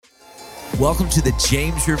Welcome to the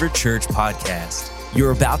James River Church podcast.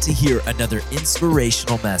 You're about to hear another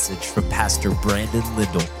inspirational message from Pastor Brandon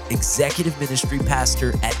Lindell, Executive Ministry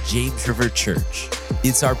Pastor at James River Church.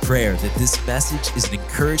 It's our prayer that this message is an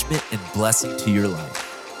encouragement and blessing to your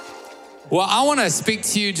life. Well, I want to speak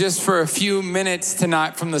to you just for a few minutes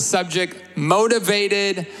tonight from the subject,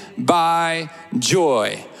 motivated by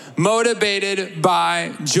joy. Motivated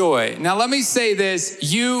by joy. Now, let me say this.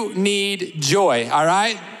 You need joy, all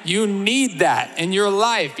right? You need that in your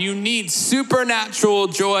life. You need supernatural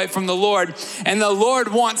joy from the Lord, and the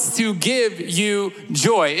Lord wants to give you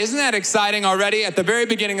joy. Isn't that exciting already? At the very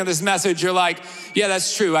beginning of this message, you're like, yeah,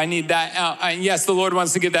 that's true. I need that. And yes, the Lord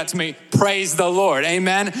wants to give that to me. Praise the Lord.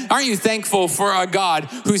 Amen. Aren't you thankful for a God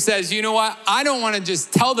who says, you know what? I don't want to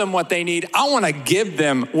just tell them what they need. I want to give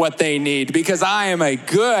them what they need because I am a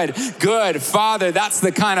good Father. That's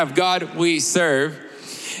the kind of God we serve.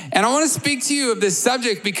 And I want to speak to you of this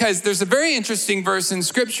subject because there's a very interesting verse in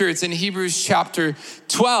Scripture. It's in Hebrews chapter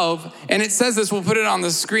 12, and it says this. We'll put it on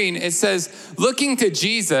the screen. It says, looking to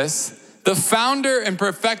Jesus, the founder and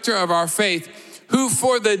perfecter of our faith, who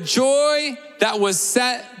for the joy that was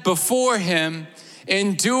set before him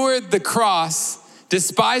endured the cross,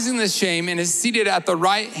 despising the shame, and is seated at the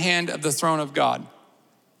right hand of the throne of God.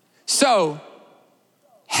 So,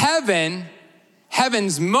 heaven's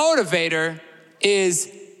motivator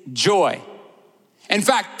is joy. In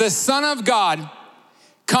fact, the Son of God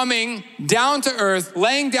coming down to earth,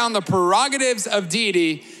 laying down the prerogatives of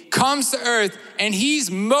deity, comes to earth, and he's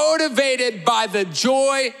motivated by the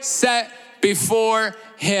joy set before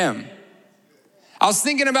him. I was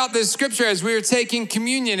thinking about this scripture as we were taking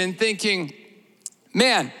communion and thinking,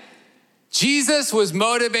 man, Jesus was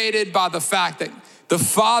motivated by the fact that the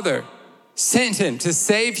Father sent him to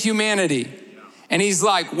save humanity. And he's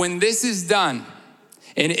like, when this is done,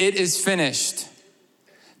 and it is finished,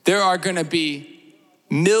 there are going to be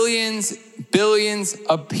millions, billions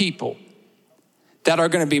of people that are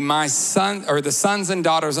going to be my son or the sons and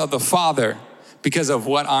daughters of the Father because of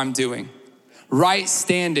what I'm doing. Right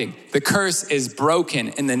standing. The curse is broken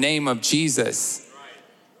in the name of Jesus.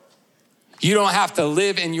 You don't have to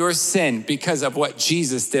live in your sin because of what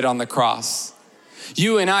Jesus did on the cross.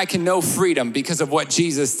 You and I can know freedom because of what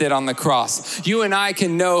Jesus did on the cross. You and I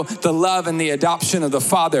can know the love and the adoption of the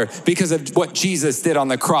Father because of what Jesus did on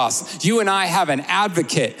the cross. You and I have an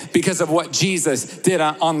advocate because of what Jesus did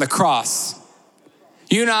on the cross.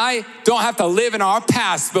 You and I don't have to live in our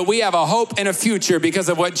past, but we have a hope and a future because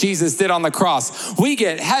of what Jesus did on the cross. We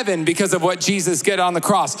get heaven because of what Jesus did on the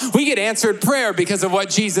cross. We get answered prayer because of what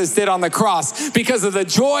Jesus did on the cross. Because of the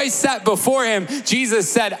joy set before him, Jesus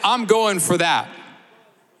said, I'm going for that.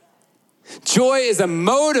 Joy is a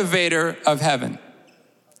motivator of heaven.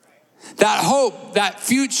 That hope, that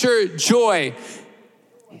future joy,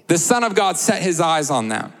 the Son of God set his eyes on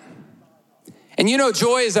that. And you know,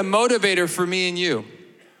 joy is a motivator for me and you.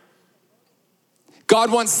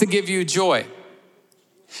 God wants to give you joy.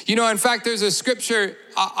 You know, in fact, there's a scripture,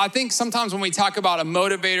 I think sometimes when we talk about a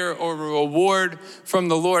motivator or a reward from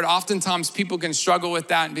the Lord, oftentimes people can struggle with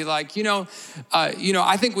that and be like,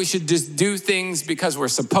 I think we should just do things because we're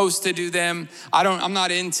supposed to do them. I'm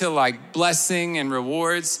not into like blessing and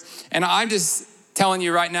rewards. And I'm just telling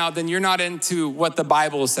you right now, then you're not into what the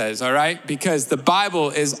Bible says, all right? Because the Bible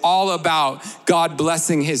is all about God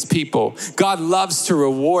blessing his people. God loves to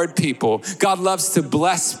reward people. God loves to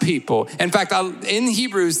bless people. In fact, in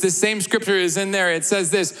Hebrews, this same scripture is in there. It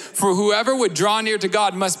says this, for whoever would draw near to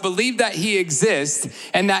God must believe that he exists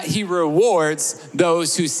and that he rewards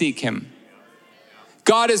those who seek him.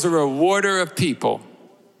 God is a rewarder of people.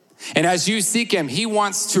 And as you seek him, he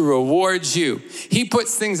wants to reward you. He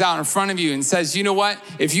puts things out in front of you and says, you know what?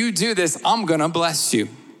 If you do this, I'm going to bless you.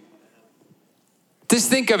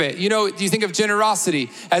 Just think of it. You know, you think of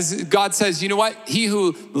generosity as God says, you know what? He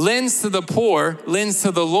who lends to the poor lends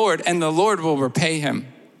to the Lord, and the Lord will repay him.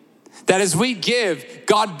 That as we give,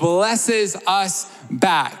 God blesses us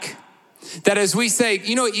back. That as we say,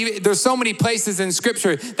 there's so many places in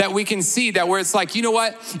scripture that we can see that where it's like, you know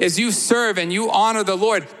what? As you serve and you honor the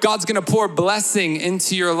Lord, God's going to pour blessing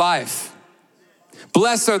into your life.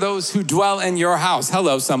 Blessed are those who dwell in your house.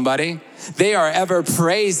 Hello, somebody. They are ever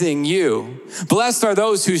praising you. Blessed are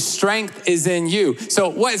those whose strength is in you. So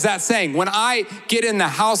what is that saying? When I get in the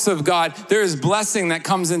house of God, there is blessing that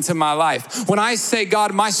comes into my life. When I say,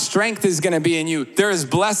 God, my strength is going to be in you, there is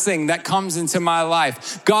blessing that comes into my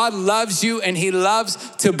life. God loves you and he loves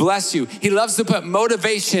to bless you. He loves to put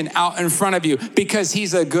motivation out in front of you because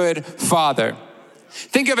he's a good Father.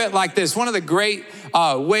 Think of it like this. One of the great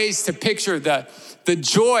ways to picture the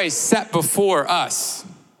joy set before us.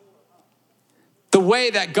 the way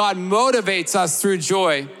that God motivates us through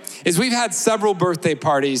joy is we've had several birthday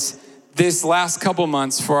parties this last couple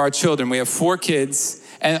months for our children. We have 4 kids,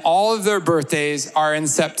 and all of their birthdays are in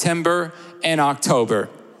September and October.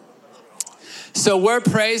 So we're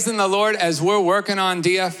praising the Lord as we're working on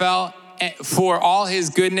DFL for all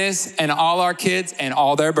his goodness and all our kids and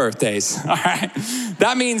all their birthdays, all right?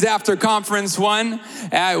 That means after conference 1,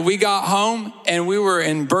 we got home and we were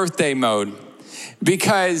in birthday mode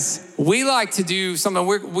because we like to do something,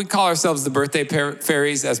 we call ourselves the birthday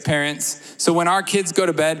fairies as parents. So when our kids go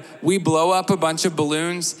to bed, we blow up a bunch of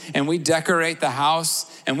balloons and we decorate the house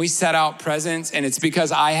and we set out presents, and it's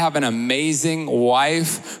because I have an amazing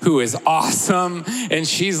wife who is awesome, and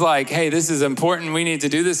she's like, hey, this is important, we need to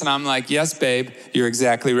do this, and I'm like, yes, babe, you're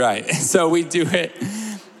exactly right. So we do it.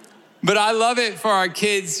 But I love it for our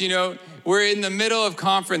kids, you know, we're in the middle of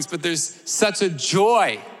conference, but there's such a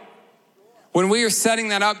joy when we are setting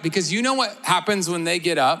that up, because you know what happens when they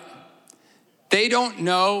get up? They don't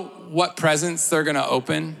know what presents they're gonna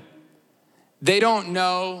open. They don't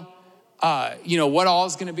know what all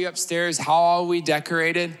is gonna be upstairs, how all we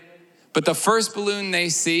decorated. But the first balloon they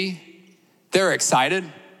see, they're excited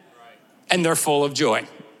and they're full of joy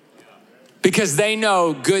because they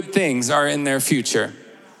know good things are in their future.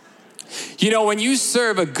 You know, when you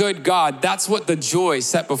serve a good God, that's what the joy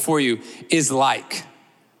set before you is like.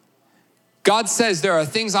 God says there are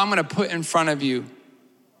things I'm gonna put in front of you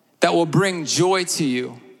that will bring joy to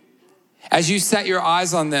you as you set your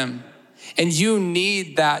eyes on them. And you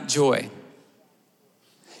need that joy.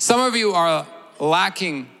 Some of you are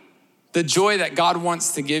lacking the joy that God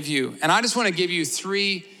wants to give you. And I just want to give you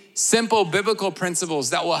 3 simple biblical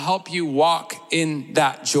principles that will help you walk in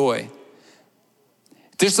that joy.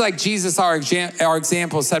 Just like Jesus, our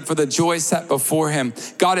example, said, for the joy set before him,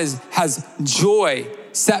 God has joy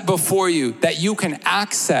set before you that you can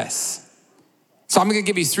access. So I'm gonna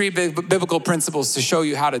give you 3 biblical principles to show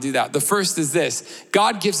you how to do that. The first is this: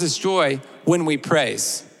 God gives us joy when we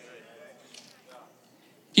praise.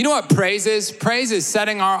 You know what praise is? Praise is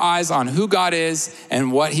setting our eyes on who God is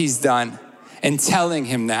and what he's done and telling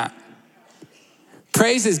him that.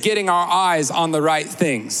 Praise is getting our eyes on the right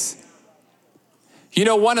things. You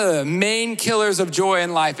know, one of the main killers of joy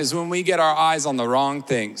in life is when we get our eyes on the wrong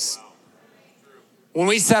things. When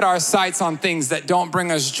we set our sights on things that don't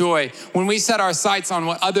bring us joy, when we set our sights on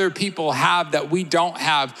what other people have that we don't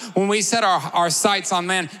have, when we set our sights on,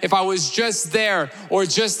 man, if I was just there or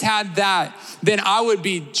just had that, then I would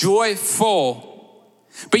be joyful.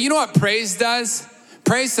 But you know what praise does?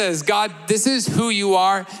 Praise says, God, this is who you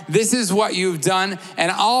are. This is what you've done. And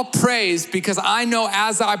I'll praise because I know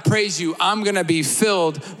as I praise you, I'm gonna be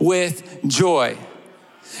filled with joy.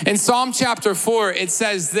 In Psalm chapter 4, it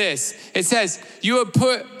says this. It says, you have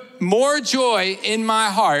put more joy in my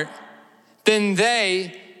heart than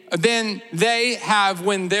they have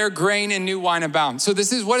when their grain and new wine abound. So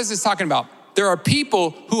what is this talking about? There are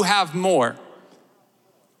people who have more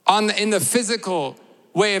in the physical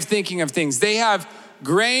way of thinking of things. They have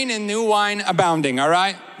grain and new wine abounding, all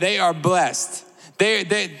right? They are blessed.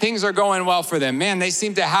 Things are going well for them. Man, they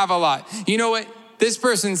seem to have a lot. You know what? This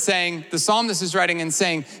person's saying, the psalmist is writing and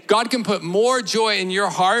saying, God can put more joy in your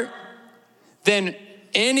heart than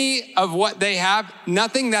any of what they have.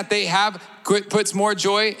 Nothing that they have puts more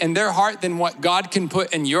joy in their heart than what God can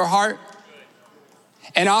put in your heart.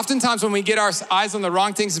 And oftentimes when we get our eyes on the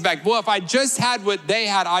wrong things, it's like, well, if I just had what they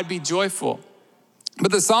had, I'd be joyful.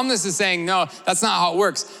 But the psalmist is saying, no, that's not how it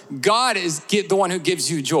works. God is the one who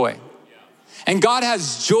gives you joy. And God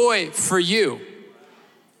has joy for you.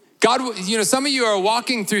 God, you know, some of you are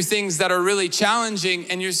walking through things that are really challenging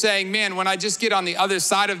and you're saying, man, when I just get on the other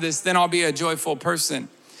side of this, then I'll be a joyful person.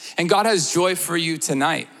 And God has joy for you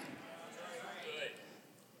tonight.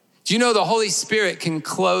 Do you know the Holy Spirit can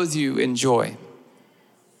clothe you in joy?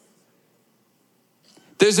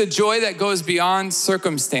 There's a joy that goes beyond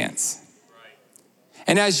circumstance.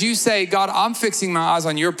 And as you say, God, I'm fixing my eyes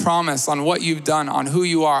on your promise, on what you've done, on who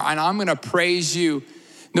you are, and I'm gonna praise you.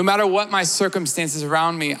 No matter what my circumstances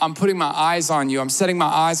around me, I'm putting my eyes on you. I'm setting my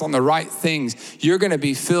eyes on the right things. You're gonna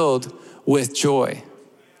be filled with joy.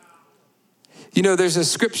 You know, there's a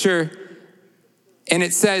scripture and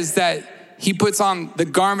it says that he puts on the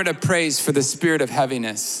garment of praise for the spirit of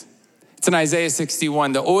heaviness. It's in Isaiah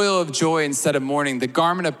 61, the oil of joy instead of mourning, the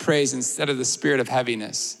garment of praise instead of the spirit of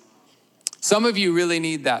heaviness. Some of you really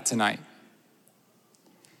need that tonight.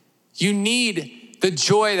 You need the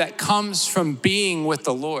joy that comes from being with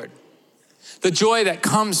the Lord. The joy that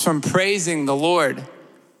comes from praising the Lord.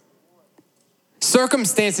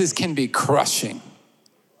 Circumstances can be crushing.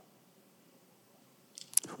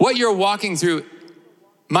 What you're walking through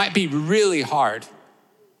might be really hard.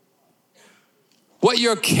 What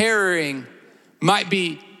you're carrying might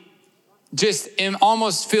be just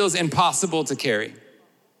almost feels impossible to carry.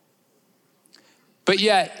 But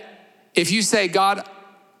yet, if you say, God,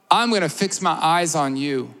 I'm going to fix my eyes on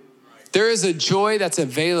you, there is a joy that's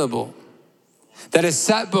available, that is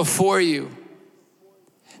set before you,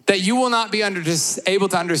 that you will not be able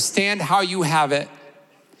to understand how you have it.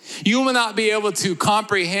 You will not be able to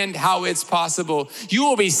comprehend how it's possible. You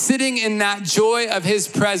will be sitting in that joy of his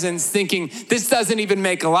presence thinking, this doesn't even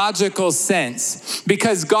make logical sense,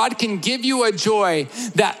 because God can give you a joy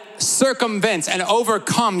that circumvents and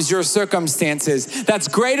overcomes your circumstances, that's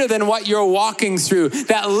greater than what you're walking through,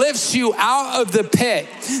 that lifts you out of the pit,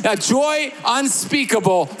 a joy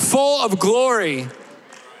unspeakable, full of glory.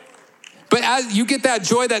 But as you get that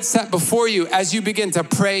joy that's set before you, as you begin to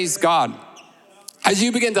praise God, as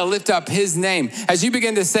you begin to lift up his name, as you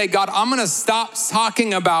begin to say, God, I'm gonna stop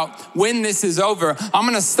talking about when this is over. I'm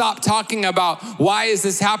gonna stop talking about why is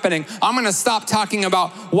this happening. I'm gonna stop talking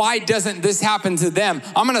about why doesn't this happen to them.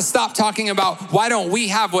 I'm gonna stop talking about why don't we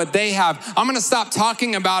have what they have. I'm gonna stop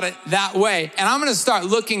talking about it that way. And I'm gonna start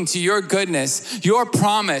looking to your goodness, your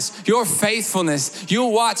promise, your faithfulness.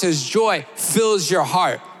 You'll watch as joy fills your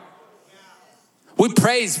heart. We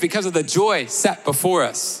praise because of the joy set before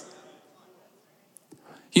us.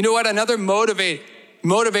 You know what? Another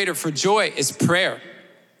motivator for joy is prayer.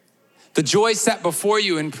 The joy set before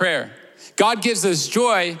you in prayer. God gives us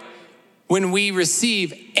joy when we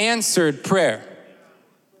receive answered prayer.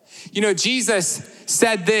 You know, Jesus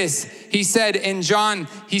said this. He said in John,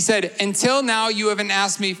 he said, until now you've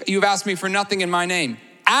asked me for nothing in my name.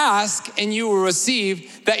 Ask and you will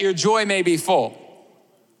receive, that your joy may be full.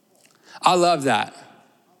 I love that.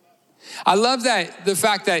 I love that, the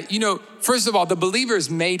fact that, you know, first of all, the believer is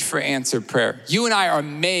made for answered prayer. You and I are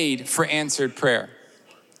made for answered prayer.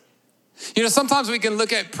 You know, sometimes we can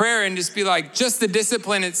look at prayer and just be like, just the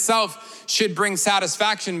discipline itself should bring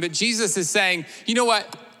satisfaction. But Jesus is saying, you know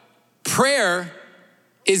what? Prayer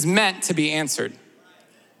is meant to be answered.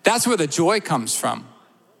 That's where the joy comes from.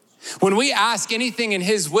 When we ask anything in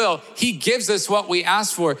his will, he gives us what we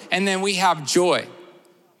ask for, and then we have joy.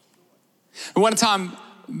 One time,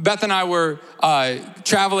 Beth and I were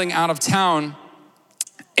traveling out of town,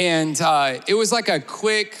 and it was like a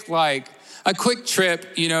quick trip.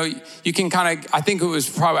 You know, you can kind of, I think we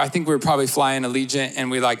were probably flying Allegiant, and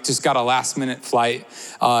we just got a last minute flight,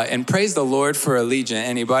 and praise the Lord for Allegiant.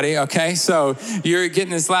 Anybody? Okay. So you're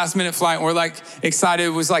getting this last minute flight, and we're excited. It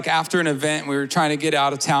was after an event, we were trying to get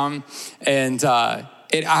out of town, and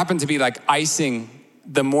it happened to be icing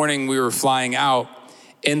the morning we were flying out,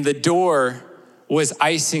 and the door was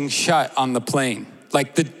icing shut on the plane.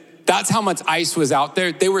 That's how much ice was out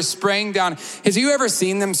there. They were spraying down. Have you ever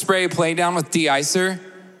seen them spray a plane down with de-icer?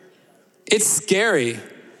 It's scary.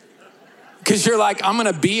 Because you're I'm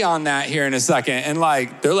gonna be on that here in a second. And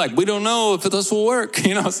they're we don't know if this will work.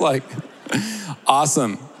 You know, it's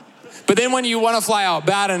awesome. But then when you wanna fly out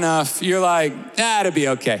bad enough, you're it'll be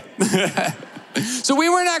okay. So we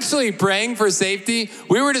weren't actually praying for safety.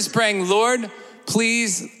 We were just praying, Lord,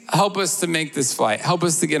 please help us to make this flight. Help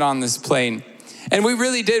us to get on this plane. And we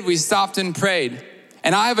really did. We stopped and prayed.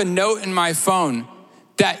 And I have a note in my phone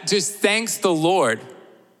that just thanks the Lord.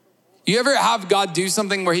 You ever have God do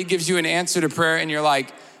something where he gives you an answer to prayer and you're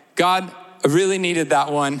God, I really needed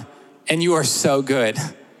that one, and you are so good.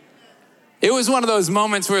 It was one of those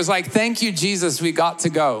moments where it's thank you, Jesus, we got to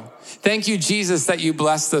go. Thank you, Jesus, that you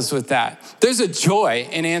blessed us with that. There's a joy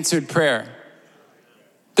in answered prayer.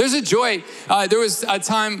 There's a joy. There was a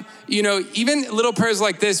time, you know, even little prayers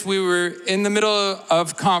like this, we were in the middle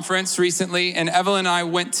of conference recently, and Evelyn and I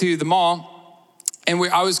went to the mall, and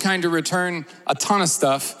I was trying to return a ton of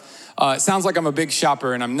stuff. It sounds like I'm a big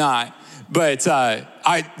shopper, and I'm not. But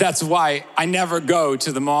that's why I never go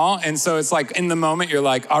to the mall. And so it's in the moment, you're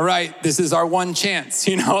all right, this is our one chance.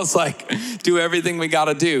 You know, it's do everything we got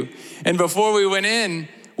to do. And before we went in,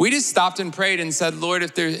 we just stopped and prayed and said, Lord,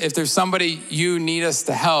 if there's somebody you need us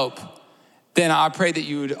to help, then I pray that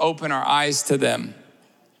you would open our eyes to them.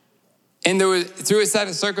 And through a set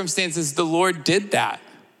of circumstances, the Lord did that.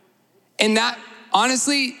 And that,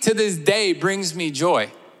 honestly, to this day brings me joy.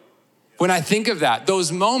 When I think of that,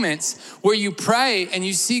 those moments where you pray and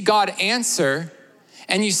you see God answer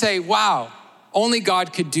and you say, wow, only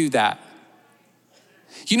God could do that.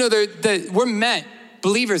 You know, we're meant,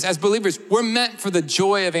 as believers, we're meant for the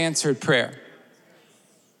joy of answered prayer.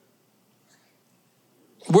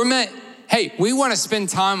 We're meant, hey, we want to spend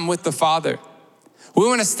time with the Father. We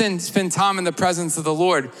want to spend time in the presence of the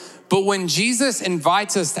Lord. But when Jesus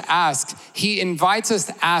invites us to ask, he invites us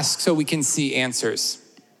to ask so we can see answers.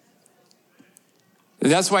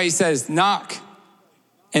 That's why he says, knock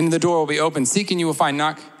and the door will be open. Seek and you will find,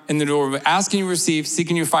 knock and the door will be, ask and you will receive, seek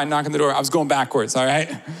and you will find, knock and the door. I was going backwards, all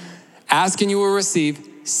right? Ask and you will receive,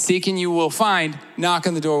 seek and you will find, knock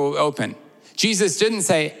and the door will open. Jesus didn't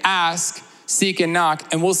say ask, seek and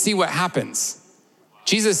knock and we'll see what happens.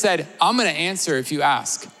 Jesus said, I'm gonna answer if you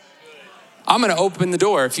ask. I'm gonna open the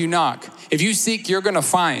door if you knock. If you seek, you're gonna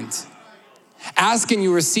find. Ask and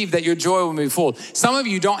you receive that your joy will be full. Some of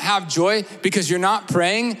you don't have joy because you're not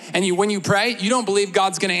praying, and when you pray, you don't believe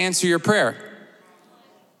God's gonna answer your prayer.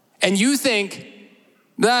 And you think,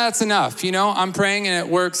 that's enough, I'm praying and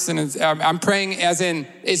it works, and I'm praying as in,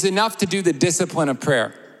 it's enough to do the discipline of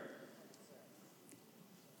prayer.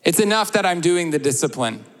 It's enough that I'm doing the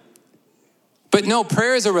discipline. But no,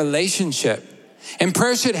 prayer is a relationship. And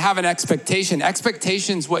prayer should have an expectation.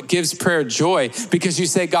 Expectation's what gives prayer joy, because you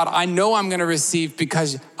say, God, I know I'm gonna receive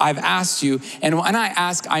because I've asked you. And when I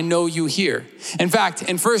ask, I know you hear. In fact,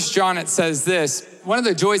 in 1 John, it says this, one of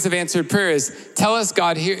the joys of answered prayer is, it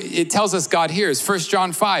tells us God hears, 1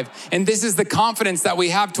 John 5. And this is the confidence that we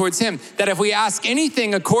have towards him, that if we ask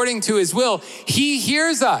anything according to his will, he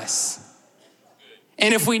hears us.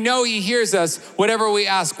 And if we know he hears us, whatever we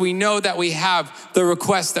ask, we know that we have the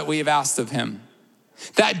request that we have asked of him.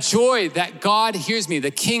 That joy that God hears me, the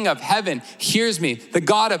King of heaven hears me, the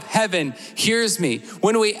God of heaven hears me.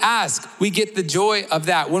 When we ask, we get the joy of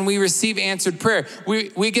that. When we receive answered prayer,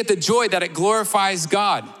 we get the joy that it glorifies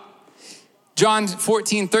God. John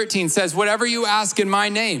 14:13 says, whatever you ask in my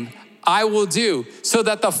name, I will do, so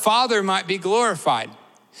that the Father might be glorified.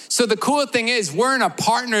 So the cool thing is, we're in a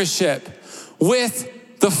partnership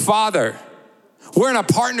with the Father. We're in a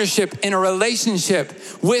partnership, in a relationship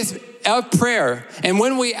with a prayer. And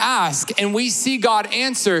when we ask and we see God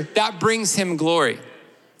answer, that brings him glory.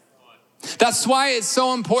 That's why it's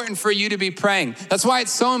so important for you to be praying. That's why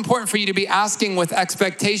it's so important for you to be asking with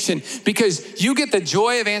expectation, because you get the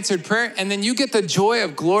joy of answered prayer, and then you get the joy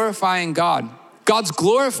of glorifying God. God's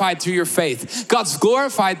glorified through your faith. God's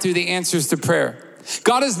glorified through the answers to prayer.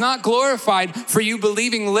 God is not glorified for you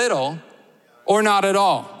believing little or not at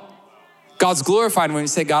all. God's glorified when you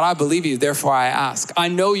say, God, I believe you, therefore I ask. I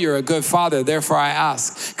know you're a good Father, therefore I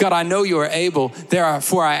ask. God, I know you are able,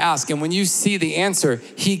 therefore I ask. And when you see the answer,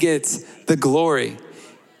 he gets the glory.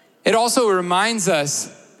 It also reminds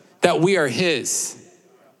us that we are his.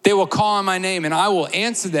 They will call on my name and I will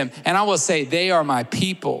answer them, and I will say, they are my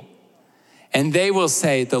people. And they will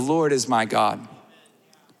say, the Lord is my God.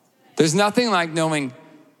 There's nothing like knowing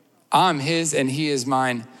I'm his and he is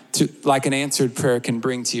mine, like an answered prayer can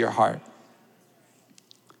bring to your heart.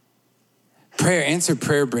 Answered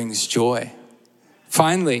prayer brings joy.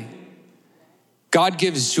 Finally, God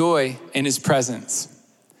gives joy in his presence.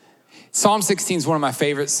 Psalm 16 is one of my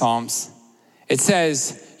favorite Psalms. It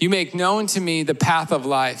says, you make known to me the path of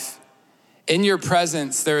life. In your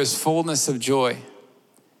presence, there is fullness of joy.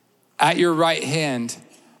 At your right hand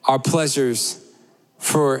are pleasures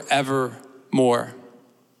forevermore.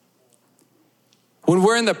 When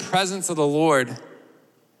we're in the presence of the Lord,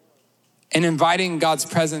 and inviting God's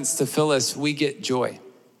presence to fill us, we get joy.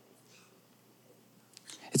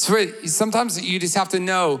 Sometimes you just have to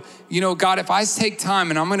know, God, if I take time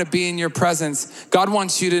and I'm gonna be in your presence, God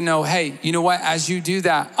wants you to know, hey, you know what? As you do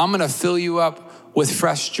that, I'm gonna fill you up with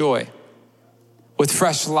fresh joy, with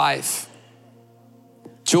fresh life,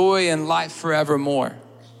 joy and life forevermore.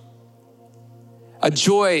 A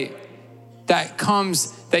joy that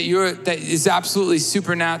comes, that is absolutely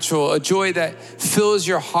supernatural, a joy that fills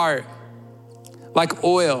your heart like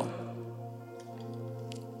oil,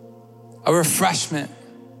 a refreshment.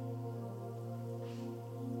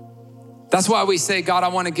 That's why we say, God, I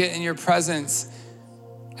want to get in your presence.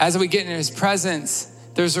 As we get in his presence,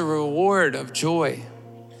 there's a reward of joy,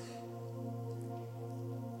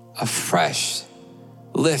 a fresh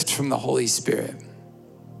lift from the Holy Spirit.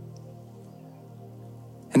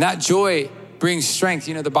 And that joy brings strength.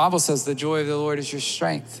 The Bible says the joy of the Lord is your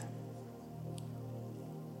strength.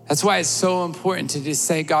 That's why it's so important to just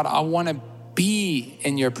say, God, I want to be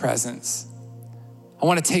in your presence. I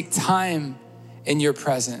want to take time in your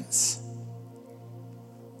presence.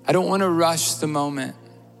 I don't want to rush the moment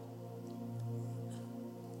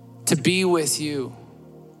to be with you,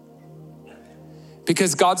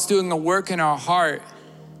 because God's doing a work in our heart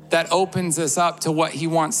that opens us up to what he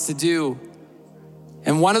wants to do.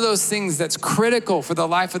 And one of those things that's critical for the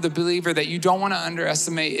life of the believer that you don't want to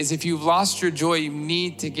underestimate is, if you've lost your joy, you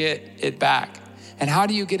need to get it back. And how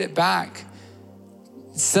do you get it back?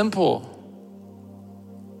 It's simple.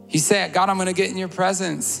 You say, God, I'm going to get in your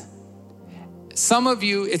presence. Some of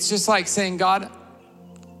you, it's just like saying, God,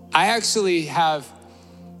 I actually have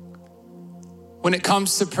when it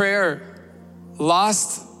comes to prayer,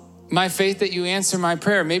 lost my faith that you answer my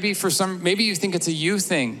prayer. Maybe you think it's a you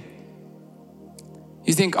thing.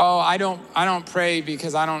 You think, oh, I don't pray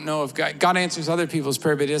because I don't know if God answers other people's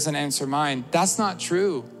prayer, but he doesn't answer mine. That's not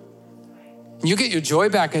true. You get your joy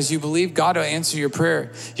back as you believe God will answer your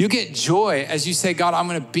prayer. You get joy as you say, God, I'm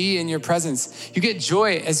going to be in your presence. You get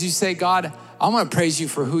joy as you say, God, I'm going to praise you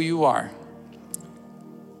for who you are.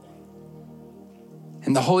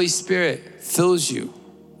 And the Holy Spirit fills you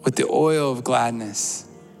with the oil of gladness,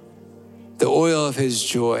 the oil of his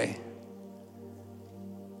joy.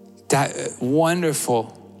 That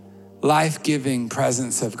wonderful, life-giving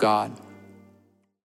presence of God.